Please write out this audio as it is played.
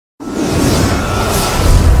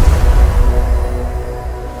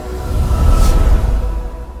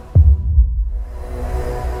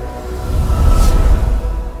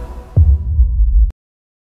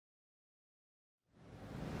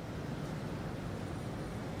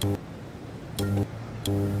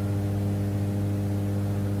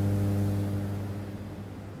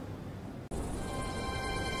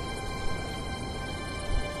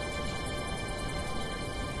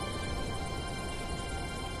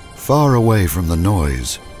Far away from the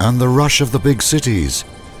noise and the rush of the big cities,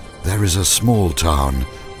 there is a small town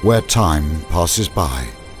where time passes by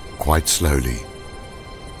quite slowly.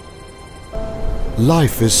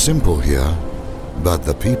 Life is simple here, but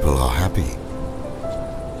the people are happy.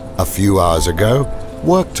 A few hours ago,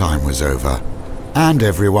 work time was over, and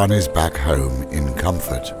everyone is back home in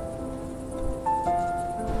comfort.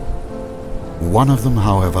 One of them,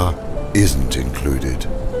 however, isn't included.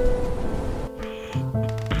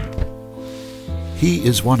 He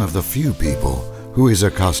is one of the few people who is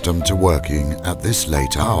accustomed to working at this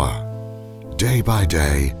late hour. Day by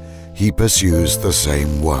day, he pursues the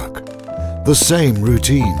same work, the same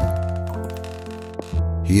routine.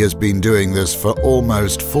 He has been doing this for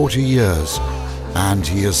almost 40 years, and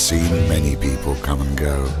he has seen many people come and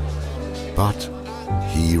go. But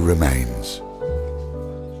he remains.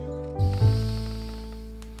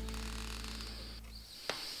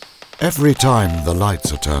 Every time the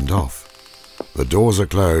lights are turned off, the doors are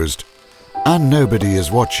closed, and nobody is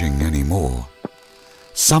watching anymore,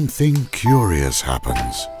 something curious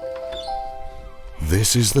happens.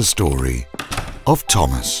 This is the story of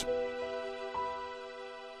Thomas.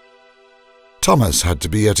 Thomas had to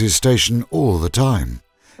be at his station all the time,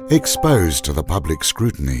 exposed to the public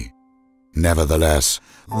scrutiny. Nevertheless,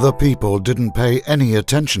 the people didn't pay any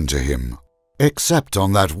attention to him, except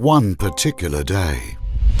on that one particular day.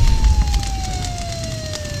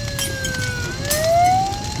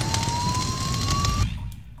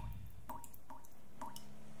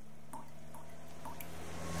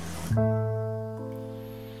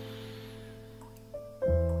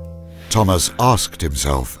 Thomas asked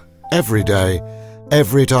himself every day,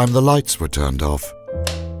 every time the lights were turned off,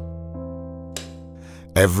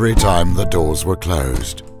 every time the doors were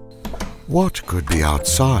closed, what could be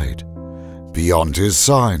outside, beyond his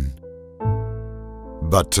sign?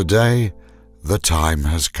 But today, the time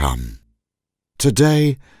has come.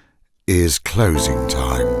 Today is closing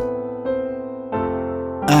time.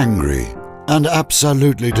 Angry and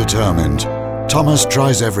absolutely determined, Thomas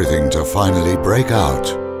tries everything to finally break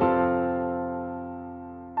out.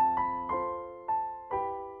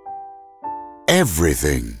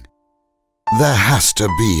 Everything. There has to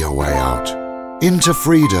be a way out, into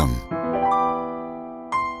freedom.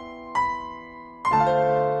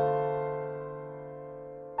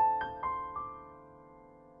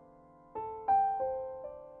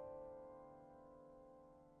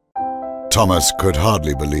 Thomas could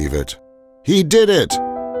hardly believe it. He did it!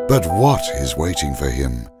 But what is waiting for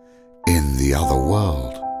him in the other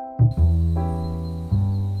world?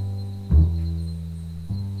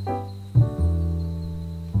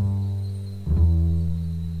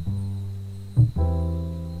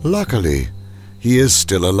 Luckily, he is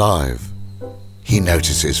still alive. He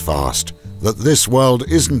notices fast that this world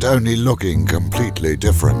isn't only looking completely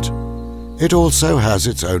different, it also has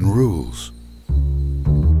its own rules.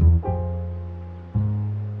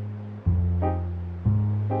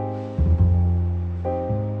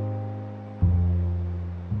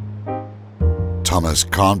 Thomas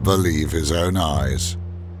can't believe his own eyes.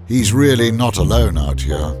 He's really not alone out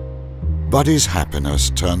here. But his happiness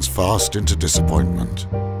turns fast into disappointment.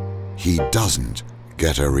 He doesn't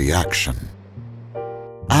get a reaction.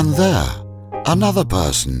 And there, another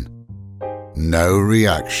person. No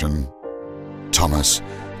reaction. Thomas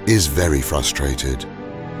is very frustrated.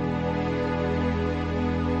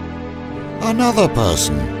 Another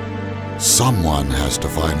person. Someone has to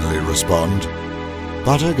finally respond.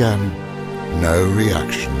 But again, no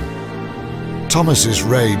reaction. Thomas's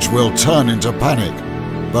rage will turn into panic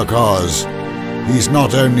because he's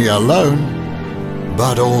not only alone,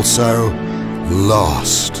 but also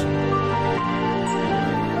lost.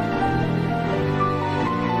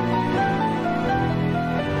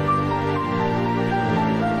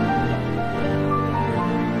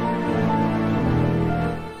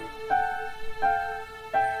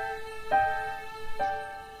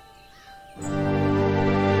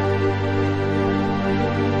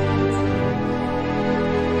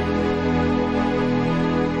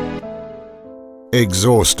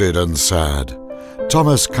 Exhausted and sad,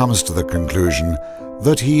 Thomas comes to the conclusion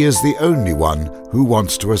that he is the only one who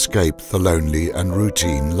wants to escape the lonely and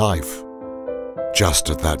routine life. Just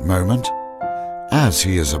at that moment, as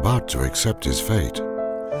he is about to accept his fate,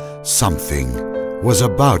 something was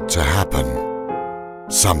about to happen.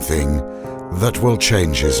 Something that will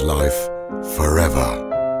change his life forever.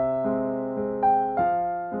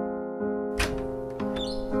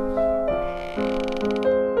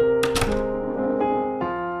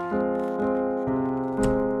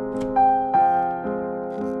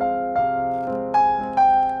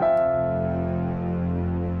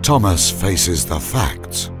 Thomas faces the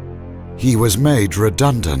facts. He was made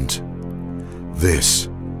redundant. This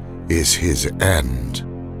is his end.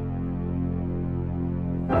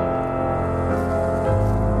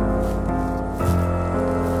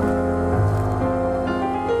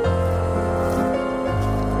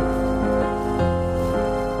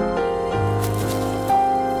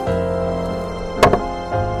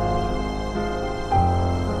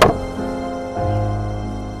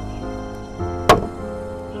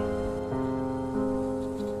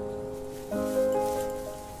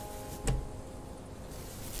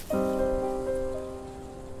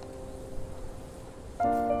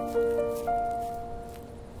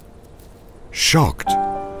 Shocked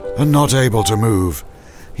and not able to move,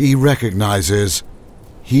 he recognizes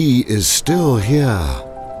he is still here,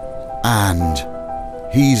 and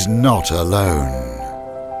he's not alone.